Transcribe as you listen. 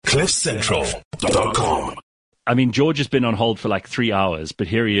CliffCentral.com. I mean, George has been on hold for like 3 hours, but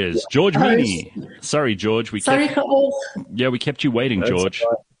here he is. George Meany. Sorry, George. We kept you waiting, George.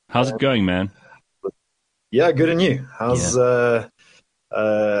 How's it going, man? Yeah, good. And you? How's the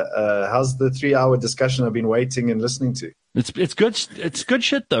 3 hour discussion I've been waiting and listening to? It's good. It's good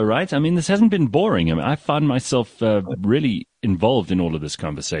shit, though, right? I mean, this hasn't been boring. I mean, I found myself really involved in all of this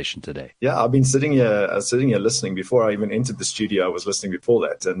conversation today. Yeah, I've been sitting here listening. Before I even entered the studio, I was listening before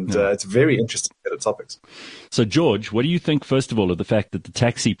that, and it's very interesting set of topics. So, George, what do you think, first of all, of the fact that the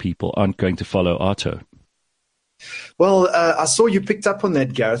taxi people aren't going to follow Arto? Well, I saw you picked up on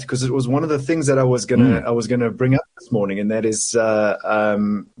that, Gareth, because it was one of the things that I was gonna bring up this morning, and that is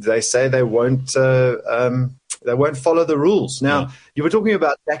they say they won't follow the rules. Now, you were talking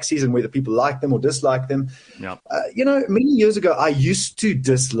about taxis and whether people like them or dislike them. Yeah. Many years ago, I used to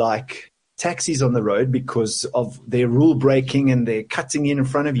dislike taxis on the road because of their rule breaking and their cutting in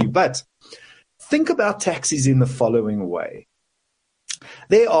front of you. But think about taxis in the following way.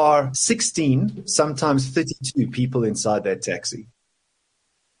 There are 16, sometimes 32 people inside that taxi.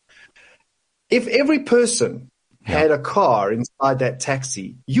 If every person had a car inside that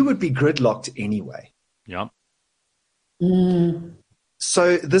taxi, you would be gridlocked anyway. Yeah.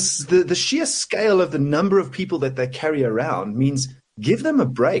 So the sheer scale of the number of people that they carry around means give them a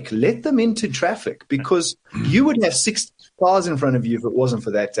break, let them into traffic, because you would have 6 cars in front of you if it wasn't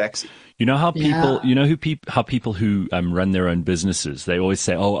for that taxi. You know how people, how people who run their own businesses, they always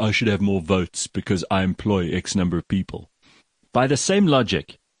say, "Oh, I should have more votes because I employ X number of people." By the same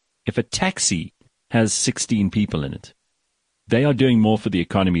logic, if a taxi has 16 people in it, they are doing more for the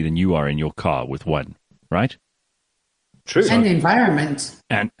economy than you are in your car with one, right? True. And the environment.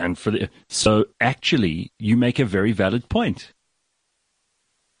 And so actually, you make a very valid point.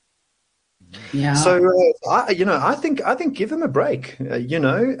 Yeah. So I think give them a break.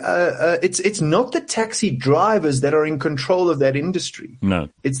 It's not the taxi drivers that are in control of that industry. No,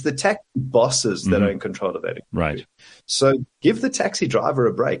 it's the taxi bosses that are in control of that industry. Right. So give the taxi driver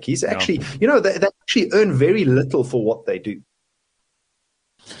a break. He's actually, they actually earn very little for what they do.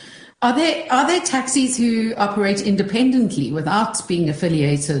 Are there taxis who operate independently without being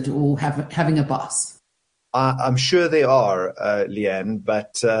affiliated or having a boss? I'm sure there are, Leanne,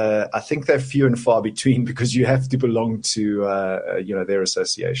 but I think they're few and far between because you have to belong to, their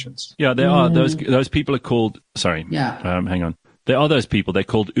associations. Yeah, there are. Those people are called, sorry. Yeah. Hang on. There are those people. They're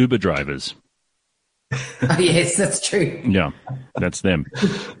called Uber drivers. Oh, yes, that's true. Yeah, that's them.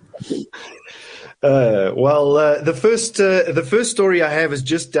 The first story I have is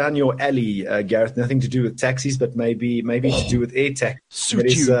just down your alley, Gareth. Nothing to do with taxis, but maybe to do with air taxis.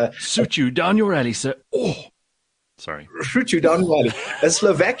 Suit you down your alley, sir. Oh, sorry. Shoot you down your alley. A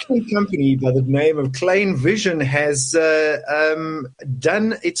Slovakian company by the name of Klein Vision has done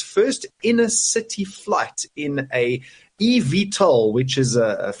its first inner city flight in a eVTOL, which is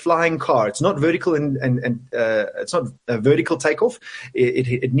a flying car. It's not vertical and it's not a vertical takeoff.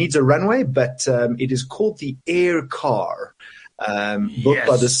 It needs a runway, but it is called the Air Car, built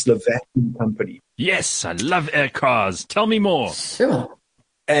by the Slovakian company. Yes, I love air cars. Tell me more. Sure.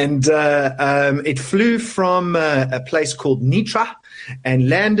 And it flew from a place called Nitra and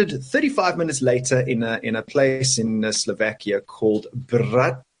landed 35 minutes later in a place in Slovakia called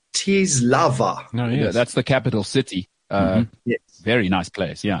Bratislava. No, yeah, that's the capital city. Yes. Very nice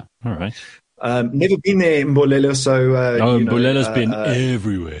place, yeah. All right. Never been there, Mbolelo, so... Mbolelo's been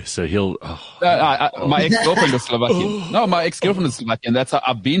everywhere, so he'll... my ex-girlfriend is Slovakian. No, my ex-girlfriend is Slovakian.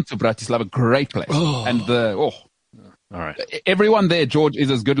 I've been to Bratislava, great place. And all right. Everyone there, George,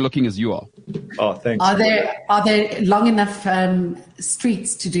 is as good looking as you are. Oh, thanks. Are there long enough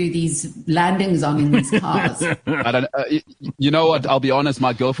streets to do these landings on in these cars? I don't. You know what? I'll be honest.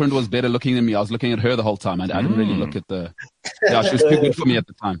 My girlfriend was better looking than me. I was looking at her the whole time. I didn't really look at the. Yeah, she was too good for me at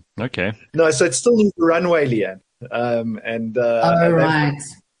the time. Okay. No, so it still needs a runway, Leanne. Right.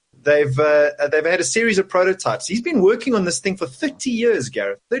 They've had a series of prototypes. He's been working on this thing for 30 years,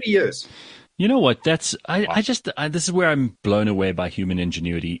 Gareth. 30 years. You know what? This is where I'm blown away by human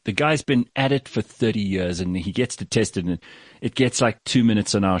ingenuity. The guy's been at it for 30 years and he gets to test it and it gets like 2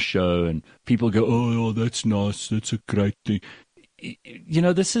 minutes on our show and people go, oh, that's nice. That's a great thing. You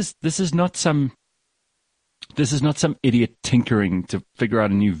know, this is not some idiot tinkering to figure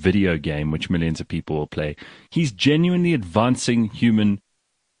out a new video game which millions of people will play. He's genuinely advancing human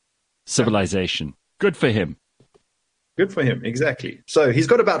civilization. Good for him. Good for him, exactly. So he's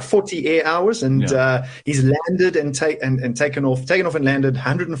got about 40 air hours, and he's landed and taken off and landed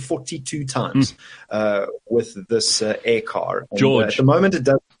 142 times with this air car. And, George, at the moment, it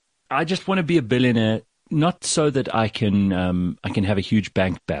does. I just want to be a billionaire not so that I can have a huge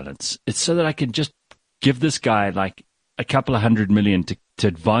bank balance. It's so that I can just give this guy like a couple of $100 million to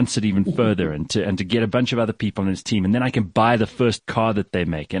advance it even further and to get a bunch of other people on his team. And then I can buy the first car that they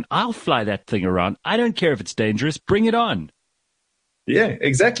make and I'll fly that thing around. I don't care if it's dangerous. Bring it on. Yeah,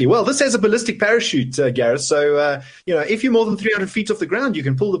 exactly. Well, this has a ballistic parachute, Gareth. So, if you're more than 300 feet off the ground, you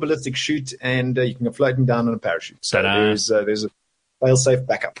can pull the ballistic chute and you can go floating down on a parachute. So there's a fail-safe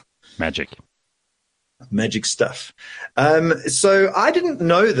backup. Magic stuff. So I didn't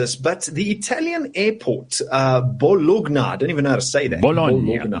know this, but the Italian airport, Bologna, I don't even know how to say that.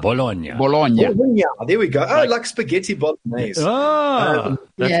 Bologna. There we go. Oh, like spaghetti bolognese. Oh,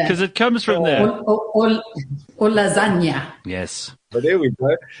 that's because it comes from there. Or lasagna. Yes. But there we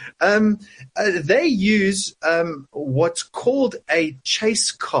go. They use what's called a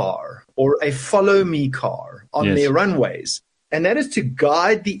chase car or a follow-me car on their runways. And that is to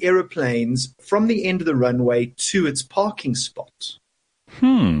guide the aeroplanes from the end of the runway to its parking spot.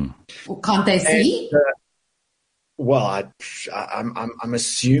 Well, can't they see? I'm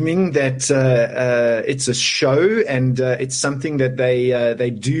assuming that it's a show and it's something that they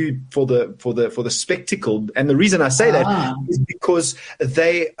do for the spectacle. And the reason I say that is because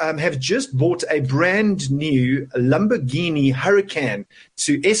they have just bought a brand new Lamborghini Huracan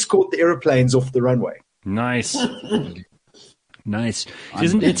to escort the aeroplanes off the runway. Nice. Nice.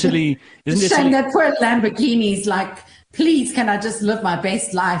 Isn't Italy? Shame that poor Lamborghini's like, please, can I just live my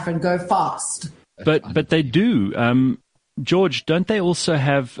best life and go fast? But they do. George, don't they also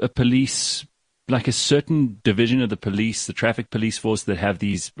have a police, like a certain division of the police, the traffic police force that have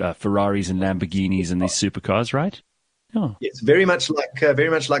these Ferraris and Lamborghinis and these supercars, right? Oh. Yes, very much like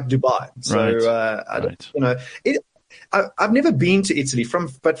Dubai. So I've never been to Italy,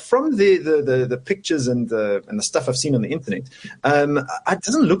 but from the pictures and the stuff I've seen on the internet, it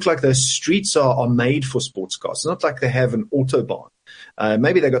doesn't look like those streets are made for sports cars. It's not like they have an autobahn.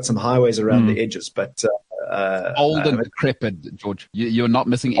 Maybe they got some highways around the edges, but old and decrepit, George. You're not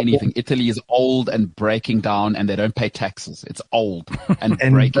missing anything. Italy is old and breaking down, and they don't pay taxes. It's old and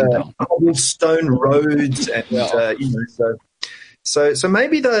breaking down. Cobblestone roads, and So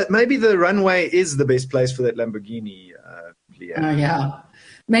maybe the runway is the best place for that Lamborghini.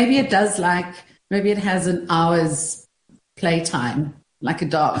 Maybe it does maybe it has an hour's playtime like a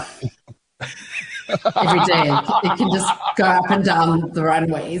dog. Every day it can just go up and down the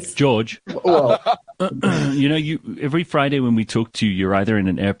runways. George, every Friday when we talk to you, you're either in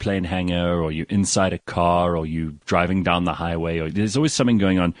an airplane hangar or you're inside a car or you're driving down the highway, or there's always something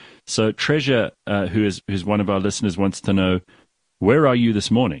going on. So Treasure, who's one of our listeners, wants to know, where are you this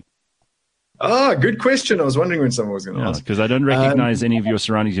morning? Good question. I was wondering when someone was going to ask. Because I don't recognize any of your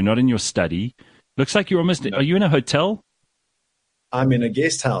surroundings. You're not in your study. Looks like you're almost... Are you in a hotel? I'm in a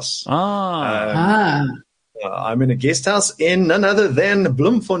guest house. I'm in a guest house in none other than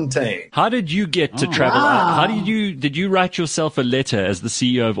Bloemfontein. How did you get to travel? Wow. How did you write yourself a letter as the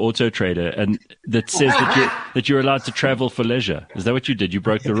CEO of Auto Trader and that says that you're allowed to travel for leisure? Is that what you did? You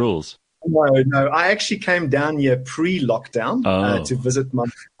broke the rules? No. I actually came down here pre-lockdown to visit my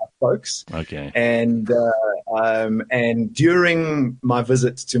folks. Okay. And during my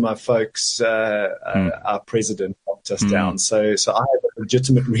visit to my folks, our president locked us down. So I have a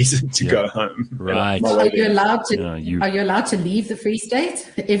legitimate reason to go home. Right. Are you allowed to leave the Free State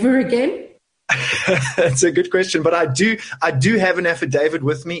ever again? That's a good question, but I do have an affidavit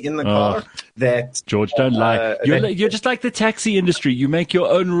with me in the car that George, don't lie. You're just like the taxi industry. You make your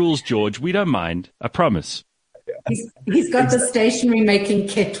own rules, George. We don't mind. I promise. He's got the stationery making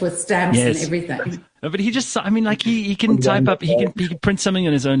kit with stamps and everything. No, but he just, he can type up, he can print something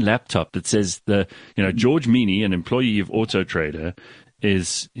on his own laptop that says George Meany, an employee of Auto Trader,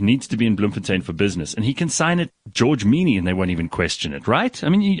 needs to be in Bloemfontein for business, and he can sign it George Meany and they won't even question it, right? I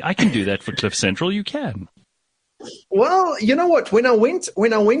mean, I can do that for Cliff Central. You can. Well, you know what? When I went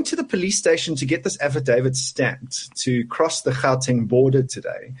to the police station to get this affidavit stamped to cross the Gauteng border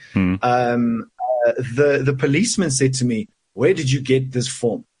today, the policeman said to me, "Where did you get this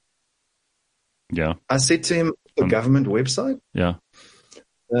form?" Yeah. I said to him, "The government website." Yeah.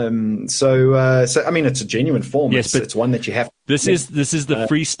 So I mean, it's a genuine form. Yes, but it's one that you have. This is the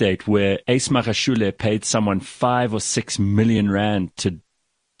Free State where Ace Magashule paid someone 5 or 6 million rand to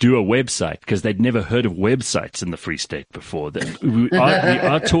do a website because they'd never heard of websites in the Free State before. We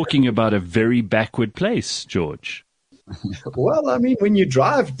are talking about a very backward place, George. Well, I mean, when you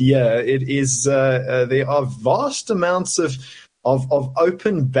drive here, it is there are vast amounts of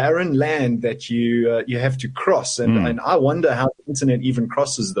open, barren land that you have to cross, and I wonder how the internet even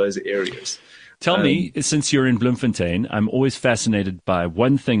crosses those areas. Tell me, since you're in Bloemfontein, I'm always fascinated by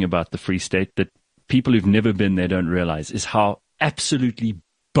one thing about the Free State that people who've never been there don't realize is how absolutely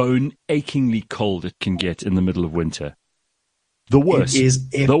bone-achingly cold it can get in the middle of winter. The worst. It is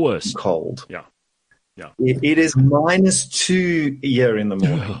the worst. cold. Yeah. Yeah. It is -2 here in the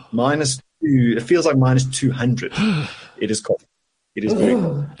morning. -2. It feels like -200. It is cold. It is very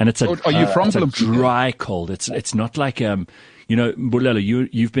cold. And it's Are you from it's a Bloemfontein? dry cold. It's not like Bulelo,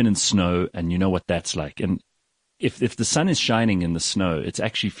 you've been in snow and you know what that's like. And if the sun is shining in the snow, it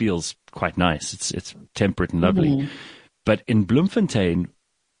actually feels quite nice. It's temperate and lovely. Mm. But in Bloemfontein,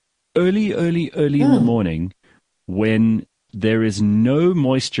 early in the morning, when there is no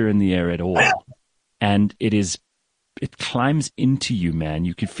moisture in the air at all, and it climbs into you, man.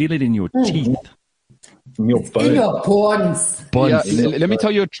 You can feel it in your teeth. From your In bone. your bones. Yeah, let me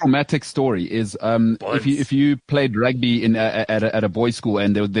tell you a traumatic story. Is if you played rugby at a boys' school,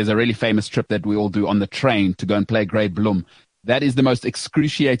 and there's a really famous trip that we all do on the train to go and play Grey Bloem. That is the most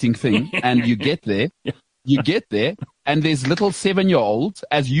excruciating thing. And you get there, and there's little 7-year-olds,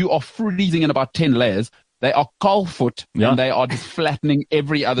 as you are freezing in about 10 layers. They are kaalvoet, and they are just flattening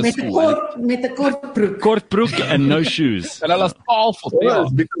every other school. Met 'n kort broek. Kort broek and no shoes. And hulle is kaalvoet. Well,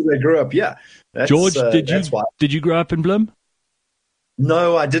 it's because they grew up, yeah. That's, George, that's why. did you grow up in Bloem?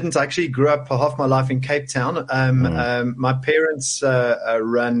 No, I didn't. I actually grew up for half my life in Cape Town. My parents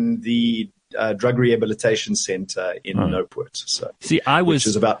run the drug rehabilitation center in Noordpoort. So, see, which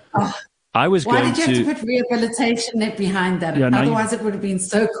is about. I was Why going did you have to put rehabilitation behind that? Yeah, no, Otherwise, it would have been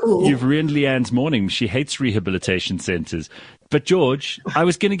so cool. You've ruined Leanne's morning. She hates rehabilitation centers. But George, I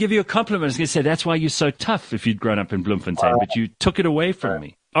was going to give you a compliment. I was going to say that's why you're so tough if you'd grown up in Bloemfontein, but you took it away from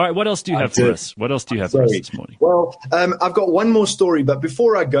me. All right, what else do you have for us? What else do you have for us this morning? Well, I've got one more story, but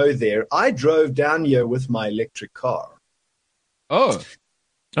before I go there, I drove down here with my electric car. Oh.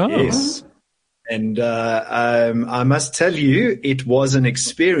 Yes. And I must tell you, it was an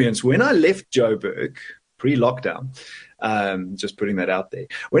experience. When I left Joburg pre-lockdown, just putting that out there.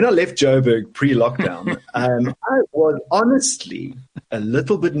 When I left Joburg pre-lockdown, I was honestly a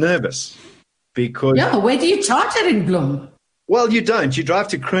little bit nervous because... Yeah, where do you charge it in Bloem? Well, you don't. You drive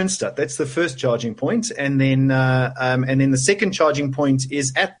to Kroonstad. That's the first charging point, and then the second charging point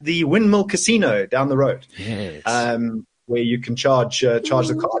is at the Windmill Casino down the road. Yes. Where you can charge the car.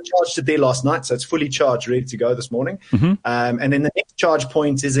 I charged it there last night, so it's fully charged, ready to go this morning. Mm-hmm. And then the next charge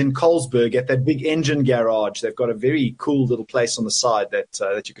point is in Colesberg at that big engine garage. They've got a very cool little place on the side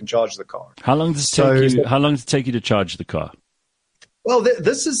that you can charge the car. How long does it take you to charge the car? Well,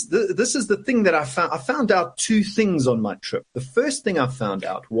 this is the thing that I found. I found out two things on my trip. The first thing I found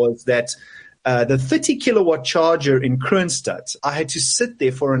out was that the 30 kilowatt charger in Kroonstad, I had to sit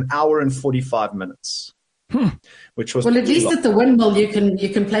there for an hour and 45 minutes. Which was at least at the windmill you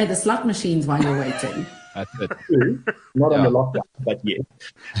can play the slot machines while you're waiting. That's it. Not on the lockdown, but yeah.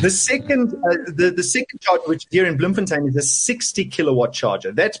 The second charger, which here in Bloemfontein is a 60 kilowatt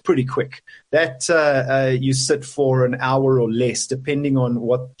charger. That's pretty quick. That you sit for an hour or less, depending on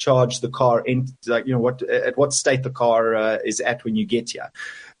what charge the car at what state the car is at when you get here.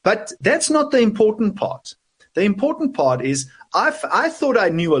 But that's not the important part. The important part is I thought I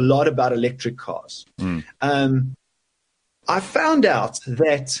knew a lot about electric cars. I found out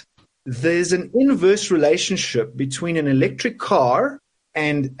that there's an inverse relationship between an electric car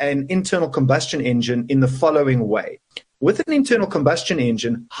and an internal combustion engine in the following way. With an internal combustion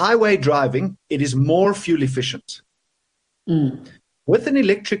engine, highway driving, it is more fuel efficient. With an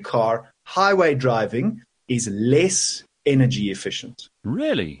electric car, highway driving is less energy efficient.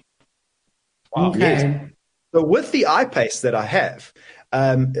 Really? Wow. Okay. Yes. So with the I-Pace that I have,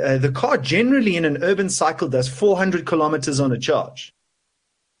 the car generally in an urban cycle does 400 kilometers on a charge.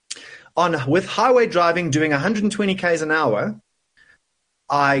 With highway driving doing 120 k's an hour,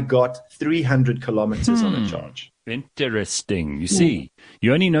 I got 300 kilometers on a charge. Interesting. You see,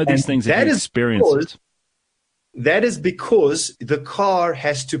 you only know these things if you experience it. That is because the car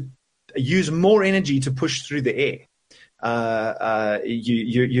has to use more energy to push through the air. When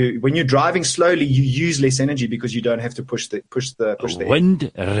you're driving slowly, you use less energy because you don't have to push the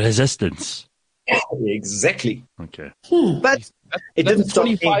wind resistance. Exactly. Okay. But it that's didn't stop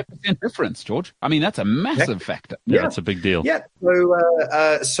 25% difference, George. I mean, that's a massive factor. Yeah, it's a big deal. Yeah.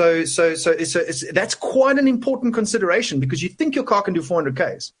 So that's quite an important consideration because you think your car can do 400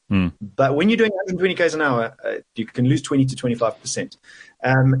 k's, but when you're doing 120 k's an hour, you can lose 20 to 25%.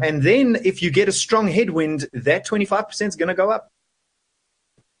 And then if you get a strong headwind, that 25% is going to go up.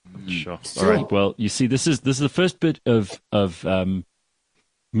 Sure. All right. Well, you see, this is the first bit of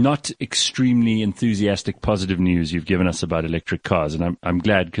not extremely enthusiastic positive news you've given us about electric cars. And I'm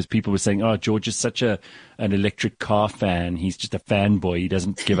glad, because people were saying, oh, George is such an electric car fan. He's just a fanboy. He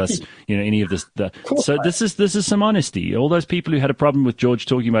doesn't give us, any of this. So this is some honesty. All those people who had a problem with George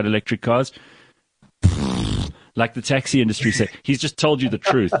talking about electric cars, like the taxi industry said, he's just told you the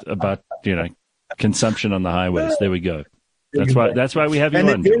truth about, consumption on the highways. There we go. That's why we have you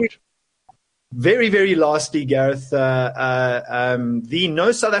on, George. Very, very lastly, Gareth, the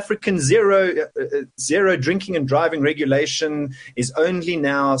No South African zero drinking and driving regulation is only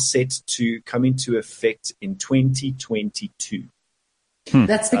now set to come into effect in 2022.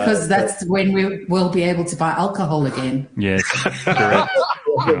 That's because that's when we will be able to buy alcohol again. Yes, correct.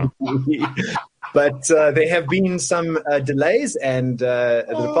 But there have been some delays, and the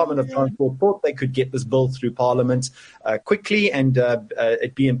Department of Transport thought they could get this bill through Parliament quickly and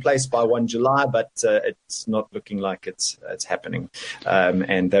it be in place by 1 July, but it's not looking like it's happening.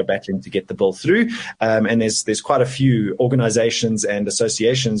 And they're battling to get the bill through. And there's quite a few organizations and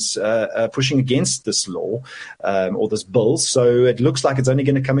associations pushing against this law or this bill. So it looks like it's only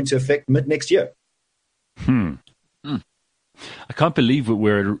going to come into effect mid-next year. I can't believe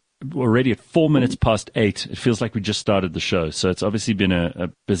we're already at 4 minutes past 8. It feels like we just started the show. So it's obviously been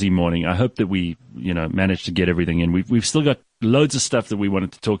a busy morning. I hope that we, managed to get everything in. We've still got loads of stuff that we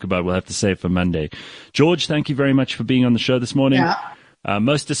wanted to talk about. We'll have to save for Monday. George, thank you very much for being on the show this morning. Yeah.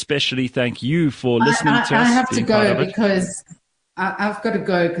 Most especially, thank you for listening to us. I have to go because I've got to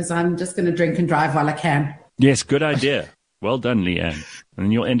go because I'm just going to drink and drive while I can. Yes, good idea. Well done, Leanne. And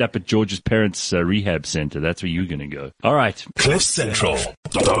then you'll end up at George's parents' rehab center. That's where you're going to go. All right.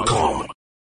 CliffCentral.com